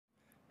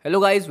Hello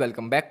guys,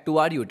 welcome back to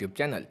our YouTube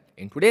channel.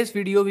 In today's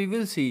video, we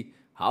will see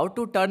how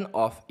to turn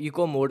off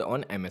eco mode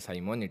on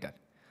MSI monitor.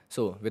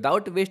 So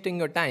without wasting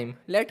your time,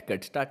 let's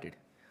get started.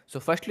 So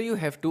firstly, you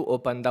have to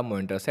open the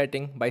monitor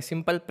setting by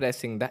simple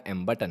pressing the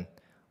M button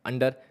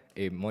under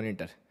a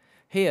monitor.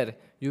 Here,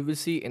 you will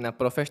see in a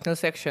professional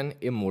section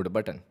a mode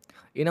button.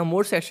 In a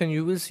mode section,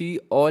 you will see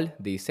all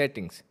these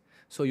settings.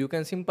 So you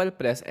can simple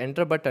press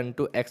enter button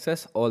to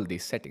access all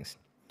these settings.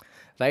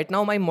 Right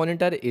now my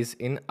monitor is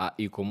in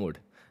eco mode.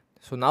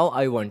 So now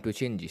I want to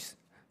change this.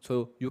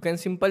 So you can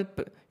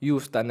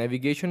use the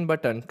navigation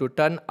button to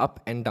turn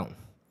up and down.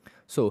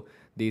 So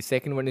the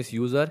second one is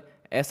user,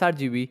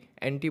 sRGB,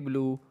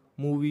 anti-blue,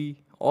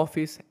 movie,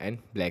 office and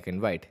black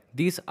and white.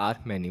 These are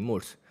many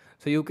modes.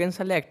 So you can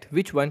select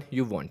which one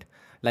you want.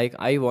 Like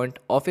I want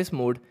office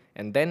mode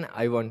and then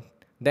I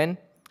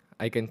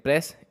can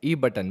press E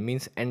button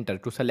means enter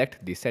to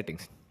select these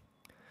settings.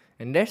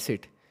 And that's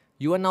it.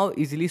 You are now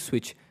easily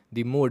switch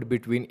the mode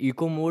between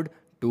eco mode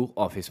to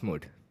office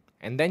mode.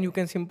 And then you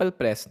can simple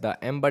press the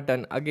M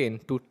button again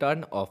to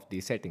turn off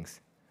the settings.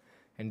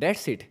 And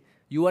that's it.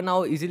 You are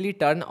now easily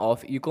turn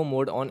off eco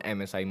mode on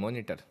MSI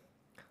monitor.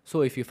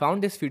 So if you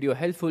found this video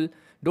helpful,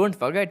 don't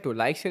forget to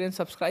like, share and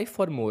subscribe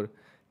for more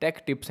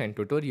tech tips and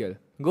tutorial.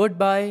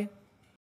 Goodbye.